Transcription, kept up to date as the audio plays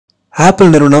Apple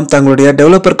நிறுவனம் தங்களுடைய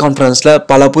developer கான்ஃபரன்ஸ்ல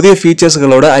பல புதிய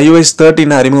ஃபீச்சர்ஸ்களோட iOS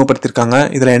 13 அறிமுகப்படுத்தியிருக்காங்க.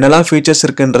 இதுல என்னெல்லாம் ஃபீச்சர்ஸ்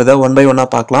இருக்குன்றத ஒன் பை ஒன்னா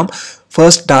பார்க்கலாம்.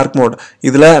 First dark mode.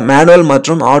 இதில் மேனுவல்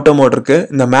மற்றும் ஆட்டோ மோட் இருக்குது.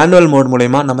 இந்த மேனுவல் மோட்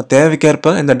மூலமா நம்ம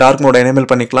தேவைக்கேற்ப இந்த டார்க் மோடை எனேபிள்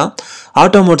பண்ணிக்கலாம்.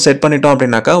 ஆட்டோ மோட் செட் பண்ணிட்டோம்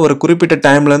அப்படின்னாக்கா ஒரு குறிப்பிட்ட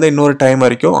டைம்லேருந்து இன்னொரு டைம்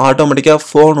வரைக்கும் ஆட்டோமேட்டிக்காக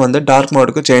ஃபோன் வந்து டார்க்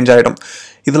மோடுக்கு சேஞ்ச் ஆகிடும்.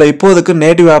 இதில் இப்போதுக்கு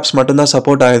நேட்டிவ் ஆப்ஸ் மட்டும்தான்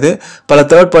சப்போர்ட் ஆகுது. பல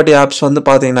தேர்ட் பார்ட்டி ஆப்ஸ் வந்து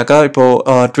பார்த்தீங்கன்னாக்கா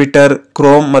இப்போது ட்விட்டர்,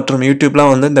 குரோம் மற்றும்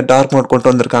யூடியூப்லாம் வந்து இந்த டார்க் மோட் கொண்டு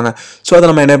வந்திருக்காங்க. ஸோ அதை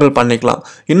நம்ம எனேபிள் பண்ணிக்கலாம்.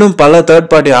 இன்னும் பல தேர்ட்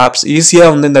பார்ட்டி ஆப்ஸ்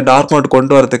ஈஸியாக வந்து இந்த டார்க் மோட்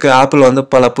கொண்டு வரதுக்கு ஆப்பிள் வந்து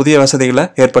பல புதிய வசதிகளை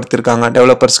ஏற்படுத்தியிருக்காங்க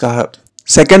டெவலப்பர்ஸ்க்காக.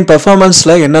 செகண்ட்,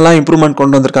 பெர்ஃபார்மன்ஸில் என்னெல்லாம் இம்ப்ரூவ்மெண்ட்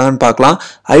கொண்டு வந்திருக்காங்கன்னு பார்க்கலாம்.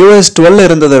 iOS 12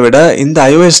 இருந்ததை விட இந்த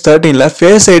iOS 13ல்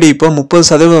ஃபேஸ் ஐடி இப்போ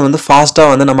 30% வந்து ஃபாஸ்ட்டாக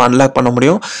வந்து நம்ம அன்லாக் பண்ண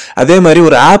முடியும். அதே மாதிரி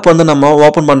ஒரு ஆப் வந்து நம்ம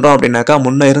ஓப்பன் பண்ணுறோம் அப்படின்னாக்கா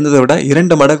முன்னே இருந்ததை விட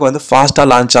 2 மடங்கு வந்து ஃபாஸ்ட்டாக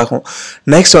லான்ச் ஆகும்.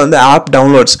 நெக்ஸ்ட் வந்து ஆப்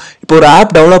டவுன்லோட்ஸ். இப்போ ஒரு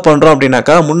ஆப் டவுன்லோட் பண்ணுறோம்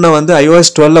அப்படின்னாக்கா முன்னே வந்து iOS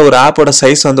 12 ஒரு ஆப்போட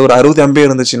சைஸ் வந்து ஒரு 60 MB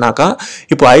இருந்துச்சுனாக்கா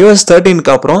இப்போ iOS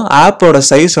 13க்கு அப்புறம் ஆப்போட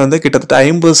சைஸ் வந்து கிட்டத்தட்ட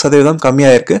 50%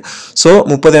 கம்மியாக இருக்குது. ஸோ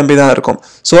 30 MB தான் இருக்கும்.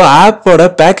 ஸோ ஆப்போட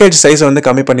பேக்கேஜ் சைஸ் வந்து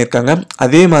கம்மி பண்ணியிருக்காங்க.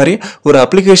 அதே மாதிரி ஒரு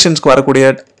அப்ளிகேஷன்ஸ்க்கு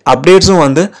வரக்கூடிய அப்டேட்ஸும்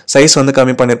வந்து சைஸ் வந்து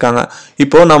கம்மி பண்ணியிருக்காங்க.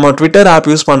 இப்போ நம்ம ட்விட்டர் ஆப்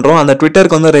யூஸ் பண்ணுறோம். அந்த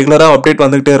ட்விட்டருக்கு வந்து ரெகுலராக அப்டேட்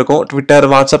வந்துகிட்டே இருக்கும். ட்விட்டர்,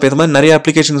 வாட்ஸ்அப் இது மாதிரி நிறைய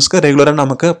அப்ளிகேஷன்ஸ்க்கு ரெகுலராக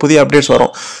நமக்கு புதிய அப்டேட்ஸ்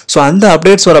வரும். ஸோ அந்த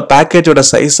அப்டேட்ஸ் வர பேக்கேஜோட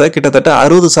சைஸை கிட்டத்தட்ட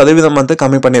 60% வந்து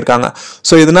கம்மி பண்ணியிருக்காங்க.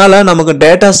 ஸோ இதனால நமக்கு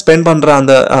டேட்டா ஸ்பெண்ட் பண்ணுற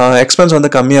அந்த எக்ஸ்பென்ஸ்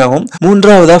வந்து கம்மியாகும்.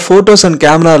 மூன்றாவதாக ஃபோட்டோஸ் அண்ட்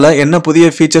கேமராவில் என்ன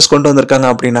புதிய ஃபீச்சர்ஸ் கொண்டு வந்திருக்காங்க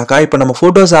அப்படின்னாக்கா இப்போ நம்ம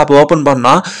ஃபோட்டோஸ் ஆப் ஓப்பன்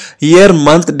பண்ணால் இயர்,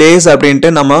 மந்த், டேஸ்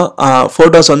அப்படின்ட்டு நம்ம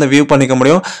ஃபோட்டோஸ் வந்து வியூ பண்ணிக்க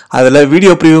முடியும். அதில்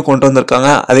வீடியோ ப்ரிவியூ கொண்டு வந்திருக்காங்க.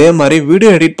 அதே மாதிரி வீடியோ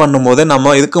எடிட் பண்ணும்போது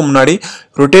நம்ம இதுக்கு முன்னாடி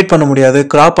ரொட்டேட் பண்ண முடியாது,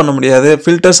 கிராப் பண்ண முடியாது,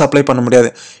 ஃபில்டர்ஸ் அப்ளை பண்ண முடியாது.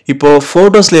 இப்போ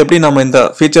ஃபோட்டோஸில் எப்படி நம்ம இந்த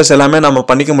ஃபீச்சர்ஸ் எல்லாமே நம்ம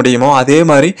பண்ணிக்க முடியுமோ அதே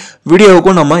மாதிரி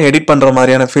வீடியோவுக்கும் நம்ம எடிட் பண்ணுற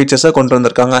மாதிரியான ஃபீச்சர்ஸை கொண்டு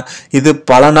வந்திருக்காங்க. இது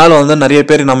பல நாள் வந்து நிறைய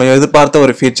பேர் நம்ம எதிர்பார்த்த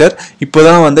ஒரு ஃபீச்சர். இப்போ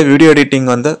தான் வந்து வீடியோ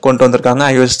எடிட்டிங் வந்து கொண்டு வந்திருக்காங்க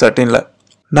iOS 13ல்.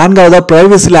 நான்காவதாக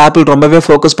ப்ரைவசியில் ஆப்பிள் ரொம்பவே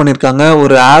ஃபோக்கஸ் பண்ணியிருக்காங்க.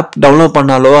 ஒரு ஆப் டவுன்லோட்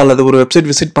பண்ணாலோ அல்லது ஒரு வெப்சைட்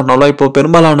விசிட் பண்ணாலோ இப்போ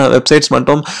பெரும்பாலான வெப்சைட்ஸ்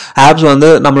மட்டும் ஆப்ஸ் வந்து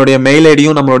நம்மளுடைய மெயில்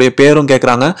ஐடியும் நம்மளுடைய பேரும்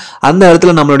கேட்குறாங்க. அந்த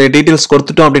இடத்துல நம்மளுடைய டீட்டெயில்ஸ்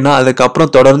கொடுத்துட்டோம் அப்படின்னா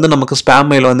அதுக்கப்புறம் தொடர்ந்து நமக்கு ஸ்பேம்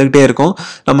மெயில் வந்துகிட்டே இருக்கும்.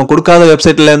 நம்ம கொடுக்காத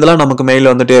வெப்சைட்லேருந்துலாம் நமக்கு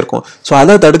மெயில் வந்துகிட்டே இருக்கும். ஸோ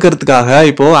அதை தடுக்கிறதுக்காக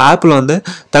இப்போது ஆப்பிள் வந்து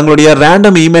தங்களுடைய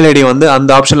ரேண்டம் இமெயில் ஐடி வந்து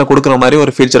அந்த ஆப்ஷனில் கொடுக்குற மாதிரி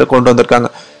ஒரு ஃபீச்சரை கொண்டு வந்திருக்காங்க.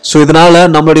 ஸோ இதனால்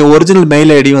நம்மளுடைய ஒரிஜினல்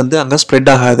மெயில் ஐடி வந்து அங்கே ஸ்ப்ரெட்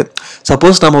ஆகாது.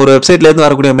 சப்போஸ் நம்ம ஒரு வெப்சைட்லேருந்து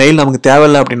வரக்கூடிய மெயில் நமக்கு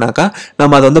தேவையில்லை அப்படின்னாக்கா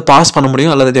நம்ம அதை வந்து பாஸ் பண்ண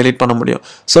முடியும் அல்லது டெலீட் பண்ண முடியும்.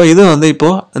 ஸோ இது வந்து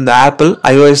இப்போது இந்த ஆப்பிள்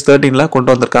iOS 13ல் கொண்டு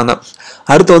வந்திருக்காங்க.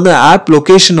 அடுத்து வந்து ஆப்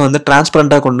லொக்கேஷன் வந்து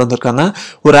டிரான்ஸ்பரண்டாக கொண்டு வந்திருக்காங்க.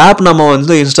 ஒரு ஆப் நம்ம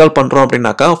வந்து இன்ஸ்டால் பண்ணுறோம்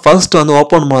அப்படின்னாக்கா ஃபர்ஸ்ட் வந்து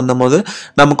ஓப்பன் பண்ணும்போது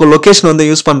நமக்கு லொக்கேஷன் வந்து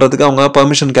யூஸ் பண்ணுறதுக்கு அவங்க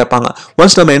பெர்மிஷன் கேட்பாங்க.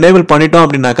 ஒன்ஸ் நம்ம எனேபிள் பண்ணிட்டோம்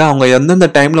அப்படின்னாக்கா அவங்க எந்தெந்த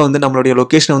டைமில் வந்து நம்மளுடைய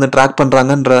லொக்கேஷனை வந்து ட்ராக்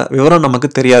பண்ணுறாங்கன்ற விவரம் நமக்கு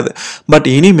தெரியாது. பட்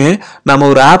இனிமே நம்ம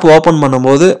ஒரு ஆப் ஓப்பன்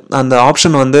பண்ணும்போது அந்த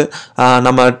ஆப்ஷன் வந்து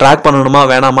நம்ம ட்ராக் பண்ணணுமா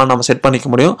வேணாமா நம்ம செட் பண்ணிக்க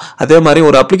முடியும். அதே மாதிரி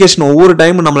ஒரு அப்ளிகேஷன் ஒவ்வொரு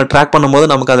டைமும் நம்மளை ட்ராக் பண்ணும்போது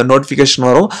நமக்கு அந்த நோட்டிஃபிகேஷன்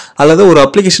வரும். அல்லது ஒரு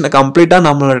அப்ளிகேஷனை கம்ப்ளீட்டாக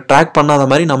நம்மளை ட்ராக் பண்ணாத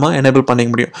மாதிரி நம்ம எனேபிள்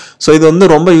பண்ணிக்க முடியும். ஸோ இது வந்து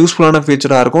ரொம்ப யூஸ்ஃபுல்லான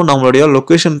ஃபீச்சராக இருக்கும் நம்மளுடைய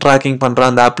லொக்கேஷன் ட்ராக்கிங் பண்ணுற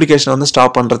அந்த அப்ளிகேஷனை வந்து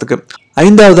ஸ்டாப் பண்ணுறதுக்கு.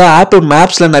 ஐந்தாவது, ஆப்பிள்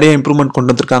மேப்ஸில் நிறைய இம்ப்ரூவ்மெண்ட்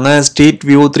கொண்டு வந்திருக்காங்க. ஸ்ட்ரீட்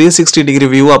வியூ, 360 டிகிரி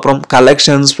வியூ, அப்புறம்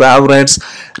collections, favourites,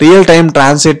 real time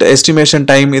transit, estimation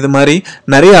time இது மாதிரி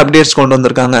நிறைய அப்டேட்ஸ் கொண்டு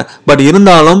வந்திருக்காங்க. பட்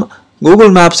இருந்தாலும்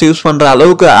கூகுள் மேப்ஸ் யூஸ் பண்ணுற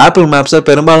அளவுக்கு ஆப்பிள் மேப்ஸை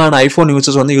பெரும்பாலான ஐஃபோன்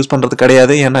யூசர்ஸ் வந்து யூஸ் பண்ணுறது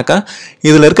கிடையாது. ஏன்னாக்கா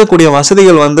இதில் இருக்கக்கூடிய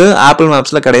வசதிகள் வந்து ஆப்பிள்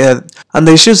மேப்ஸில் கிடையாது.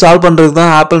 அந்த இஷ்யூ சால்வ் பண்ணுறதுக்கு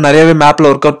தான் ஆப்பிள் நிறையவே மேப்பில்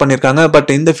ஒர்க் அவுட் பண்ணியிருக்காங்க. பட்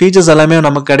இந்த ஃபீச்சர்ஸ் எல்லாமே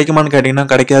நமக்கு கிடைக்குமான்னு கேட்டிங்கன்னா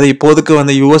கிடைக்காது. இப்போதுக்கு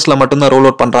வந்து யூஎஸில் மட்டும்தான் ரோல்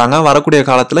அவுட் பண்ணுறாங்க. வரக்கூடிய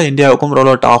காலத்தில் இந்தியாவுக்கும்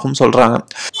ரோல் அவுட் ஆகும் சொல்கிறாங்க.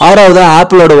 ஆறாவது,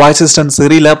 ஆப்பிளோட வாய்ஸ் அசிஸ்டன்ட்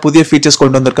சிரியில் புதிய ஃபீச்சர்ஸ்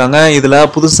கொண்டு வந்திருக்காங்க. இதில்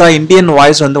புதுசாக இந்தியன்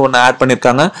வாய்ஸ் வந்து ஒன்று ஆட்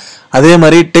பண்ணியிருக்காங்க. அதே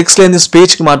மாதிரி டெக்ஸ்ட்லேருந்து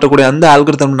ஸ்பீச்சுக்கு மாற்றக்கூடிய அந்த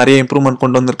ஆல்கரிதம் நிறைய இம்ப்ரூவ்மெண்ட்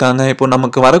கொண்டு வந்திருக்காங்க. இப்போ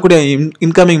நமக்கு வரக்கூடிய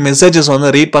இன்கமிங் மெசேஜஸ் வந்து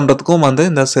ரீட் பண்ணுறதுக்கும் வந்து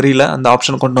இந்த சரியில் அந்த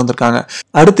ஆப்ஷன் கொண்டு வந்திருக்காங்க.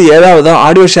 அடுத்து ஏழாவது,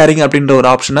 ஆடியோ ஷேரிங் அப்படின்ற ஒரு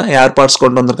ஆப்ஷனை ஏர்பாட்ஸ்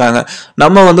கொண்டு வந்திருக்காங்க.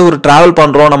 நம்ம வந்து ஒரு ட்ராவல்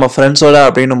பண்ணுறோம் நம்ம ஃப்ரெண்ட்ஸோட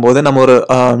அப்படின்னும் போது நம்ம ஒரு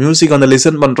மியூசிக் வந்து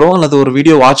லிசன் பண்ணுறோம் அல்லது ஒரு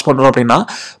வீடியோ வாட்ச் பண்ணுறோம் அப்படின்னா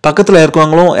பக்கத்தில்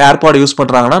இருக்கவங்களும் ஏர்பாட் யூஸ்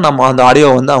பண்ணுறாங்கன்னா நம்ம அந்த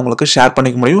ஆடியோ வந்து அவங்களுக்கு ஷேர்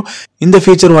பண்ணிக்க முடியும். இந்த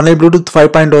ஃபீச்சர் ஒன்லி ப்ளூடூத்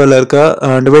 5.0ல் இருக்க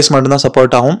டிவைஸ் மட்டும்தான்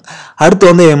சப்போர்ட் ஆகும். அடுத்து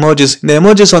வந்து எமோஜிஸ். இந்த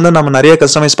எமோஜிஸ் வந்து நம்ம நிறைய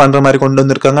கஸ்டமைஸ் பண்ணுற மாதிரி கொண்டு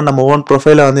வந்திருக்காங்க. நம்ம ஓன்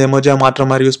ப்ரொஃபைலை வந்து எமோஜியாக மாற்ற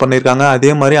மாதிரி யூஸ் பண்ணியிருக்காங்க.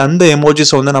 அதே மாதிரி அந்த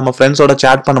எமோஜிஸ் வந்து நம்ம ஃப்ரெண்ட்ஸோட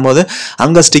சேட் பண்ணும்போது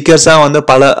அங்கே ஸ்டிக்கர்ஸாக வந்து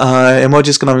பல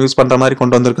எமோஜிஸ்க்கு நம்ம யூஸ் பண்ணுற மாதிரி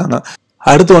கொண்டு வந்திருக்காங்க.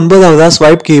 அடுத்து 9வதா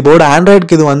ஸ்வைப் கீபோர்டு.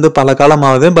 ஆண்ட்ராய்டுக்கு இது வந்து பல காலம்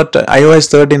ஆகுது. பட் iOS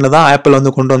 13ல தான் ஆப்பிள்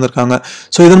வந்து கொண்டு வந்திருக்காங்க.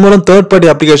 ஸோ இதன் மூலம் தேர்ட் பார்ட்டி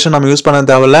அப்ளிகேஷன் நம்ம யூஸ் பண்ண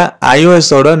தேவையில்ல.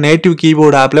 iOSோட நேட்டிவ்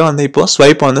கீபோர்டு ஆப்லேயே வந்து இப்போ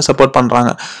ஸ்வைப் வந்து சப்போர்ட்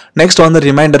பண்ணுறாங்க. நெக்ஸ்ட் வந்து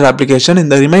ரிமைண்டர் அப்ளிகேஷன்.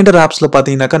 இந்த ரிமைண்டர் ஆப்ஸில்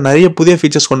பார்த்தீங்கன்னாக்கா நிறைய புதிய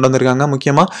ஃபீச்சர்ஸ் கொண்டு வந்திருக்காங்க.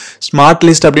 முக்கியமாக ஸ்மார்ட்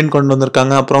லிஸ்ட் அப்படின்னு கொண்டு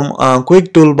வந்திருக்காங்க. அப்புறம்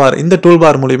குயிக் டூல் பார். இந்த டூல்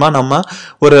பார் மூலிமா நம்ம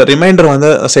ஒரு ரிமைண்டர்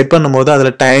வந்து செட் பண்ணும்போது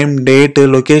அதில் time, date,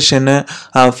 location,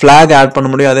 flag add பண்ண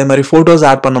முடியும். அதே மாதிரி ஃபோட்டோஸ்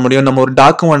ஆட் பண்ண முடியும். நம்ம ஒரு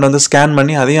டாக்குமெண்ட் வந்து ஸ்கேன்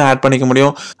பண்ணி அதையும் ஆட் பண்ணிக்க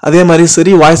முடியும். அதே மாதிரி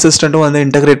சரி வாய்ஸ் அசிஸ்டன்ட்டும் வந்து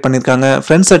இன்டகிரேட் பண்ணியிருக்காங்க.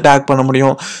 ஃப்ரெண்ட்ஸை டேக் பண்ண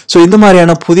முடியும். ஸோ இந்த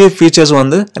மாதிரியான புதிய ஃபீச்சர்ஸ்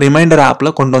வந்து ரிமைண்டர் ஆப்பில்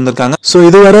கொண்டு வந்திருக்காங்க. ஸோ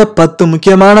இதுவரை 10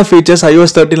 முக்கியமான ஃபீச்சர்ஸ்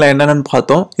iOS 13ல என்னென்னு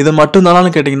பார்த்தோம். இது மட்டும்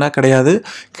தானு கேட்டிங்கன்னா கிடையாது.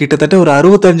 கிட்டத்தட்ட ஒரு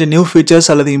 65 நியூ ஃபீச்சர்ஸ்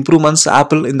அல்லது இம்ப்ரூவ்மெண்ட்ஸ்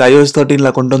ஆப்பிள் இந்த iOS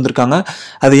 13ல கொண்டு வந்திருக்காங்க.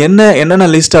 அது என்னென்ன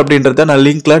லிஸ்ட் அப்படின்றத நான்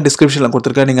லிங்க்ல டிஸ்கிரிப்ஷனில்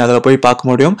கொடுத்துருக்கேன். நீங்கள் அதில் போய்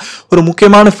பார்க்க முடியும். ஒரு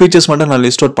முக்கியமான ஃபீச்சர்ஸ் மட்டும் நான்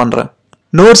லிஸ்ட் அவுட் பண்ணுறேன்.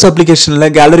 நோட்ஸ்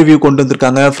அப்ளிகேஷனில் கேலரி வியூ கொண்டு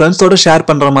வந்திருக்காங்க. ஃப்ரெண்ட்ஸோட ஷேர்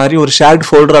பண்ணுற மாதிரி ஒரு ஷேர்ட்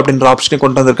ஃபோல்டர் அப்படின்ற ஆப்ஷனையும்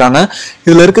கொண்டு வந்திருக்காங்க.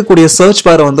 இதில் இருக்கக்கூடிய சர்ச்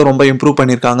பாரை வந்து ரொம்ப இம்ப்ரூவ்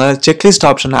பண்ணியிருக்காங்க. செக்லிஸ்ட்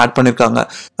ஆப்ஷன் ஆட் பண்ணியிருக்காங்க.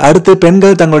 அடுத்து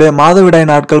பெண்கள் தங்களுடைய மாதவிடாய்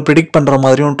நாட்கள் ப்ரிடிக்ட் பண்ணுற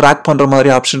மாதிரியும் ட்ராக் பண்ணுற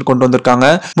மாதிரி ஆப்ஷன் கொண்டு வந்திருக்காங்க.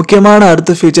 முக்கியமான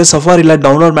அடுத்த ஃபீச்சர் சஃபாரியில்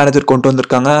டவுன்லோட் மேனேஜர் கொண்டு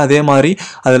வந்திருக்காங்க. அதே மாதிரி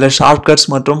அதில் ஷார்ட்கட்ஸ்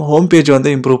மற்றும் ஹோம் பேஜ்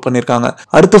வந்து இம்ப்ரூவ் பண்ணியிருக்காங்க.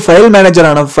 அடுத்து ஃபைல்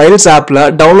மேனேஜரான ஃபைல்ஸ் ஆப்பில்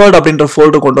டவுன்லோட் அப்படின்ற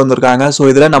ஃபோல்டர் கொண்டு வந்திருக்காங்க.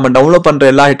 ஸோ இதில் நம்ம டவுன்லோட்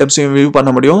பண்ணுற எல்லா ஐட்டம்ஸையும் வியூ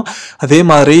பண்ண முடியும். அதே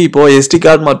மாதிரி இப்போ SD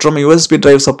கார்டு மற்றும் USB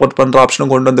டிரைவ் சப்போர்ட் பண்ற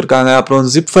ஆப்ஷனும் கொண்டு வந்திருக்காங்க. அப்புறம்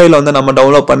ஜிப் ஃபைல் வந்து நம்ம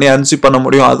டவுன்லோட் பண்ணி அன்சிப் பண்ண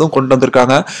முடியும். அதுவும் கொண்டு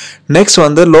வந்திருக்காங்க. நெக்ஸ்ட்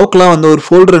வந்து லோக்கலா வந்து ஒரு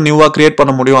ஃபோல்டர் நியூவா கிரியேட்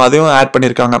பண்ண முடியும். அதையும் ஆட்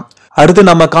பண்ணியிருக்காங்க. அடுத்து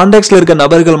நம்ம கான்டாக்ட்ஸ்ல இருக்க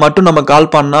நபர்கள் மட்டும் நம்ம கால்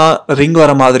பண்ணா ரிங்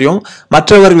வர மாதிரியும்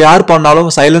மற்றவர்கள் யார் பண்ணாலும்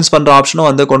சைலன்ஸ் பண்ற ஆப்ஷனும்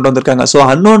வந்து கொண்டு வந்திருக்காங்க. ஸோ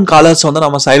அன்னோன் காலர்ஸ் வந்து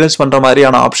நம்ம சைலன்ஸ் பண்ற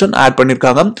மாதிரியான ஆப்ஷன் ஆட்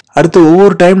பண்ணியிருக்காங்க. அடுத்து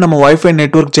ஒவ்வொரு டைம் நம்ம வைஃபை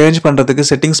நெட்வொர்க் சேஞ்ச் பண்றதுக்கு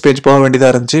செட்டிங்ஸ் பேஜ் போக வேண்டியதா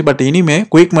இருந்துச்சு. பட் இனிமே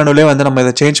குயிக் மெனுலே வந்து நம்ம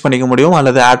இதை சேஞ்ச் பண்ணிக்க முடியும்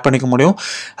அல்லது ஆட் பண்ணிக்க முடியும்.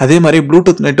 அதே மாதிரி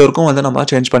ப்ளூடூத் நெட்வொர்க்கும் வந்து நம்ம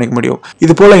சேஞ்ச் பண்ணிக்க முடியும்.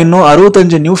 இது போல இன்னும்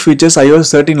 65 நியூ ஃபீச்சர்ஸ் iOS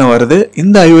 13ல வருது.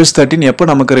 இந்த iOS 13 எப்போ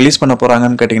நமக்கு ரிலீஸ் பண்ண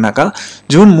போறாங்கன்னு கேட்டீங்கன்னாக்கா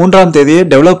ஜூன் 3ஆம் தேதியே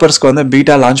டெவலப்பர்ஸ்க்கு வந்து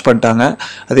பீட்டா லான்ச் பண்ணிட்டாங்க.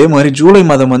 அதே மாதிரி ஜூலை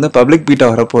மாதம் வந்து பப்ளிக் பீட்டா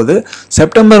வரப்போகுது.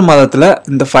 செப்டம்பர் மாதத்துல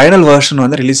இந்த ஃபைனல் வெர்ஷன்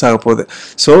வந்து ரிலீஸ் ஆக போகுது.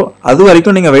 ஸோ அது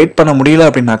வரைக்கும் நீங்க வெயிட் பண்ண முடியல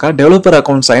அப்படின்னாக்கா டெவலப்பர்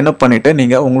அக்கௌண்ட் சைன் அப் பண்ணிட்டு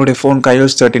நீங்க உங்களுடைய ஃபோனுக்கு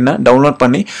iOS 13 டவுன்லோட்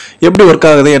பண்ணி எப்படி ஒர்க்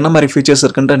ஆகுது, என்ன மாதிரி ஃபீச்சர்ஸ்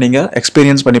இருக்குன்ற நீங்க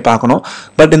எக்ஸ்பீரியன்ஸ் பண்ணி பார்க்கணும்.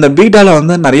 பட் இந்த பீட்டால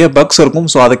வந்து நிறைய பக்ஸ் இருக்கும்.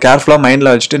 ஸோ அதை கேர்ஃபுல்லா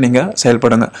மைண்ட்ல வச்சுட்டு நீங்க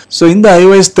செயல்படுங்க. ஸோ இந்த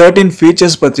iOS 13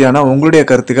 ஃபீச்சர்ஸ் பற்றியான உங்களுடைய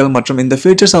கருத்துக்கள் மற்றும் இந்த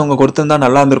ஃபீச்சர்ஸ் அவங்க கொடுத்திருந்தா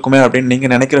நல்லா இருந்திருக்குமே அப்படின்னு நீங்க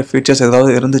நினைக்கிற ஃபீச்சர்ஸ்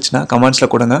ஏதாவது இருந்துச்சுன்னா கமெண்ட்ஸ்ல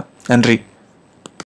கொடுங்க. நன்றி.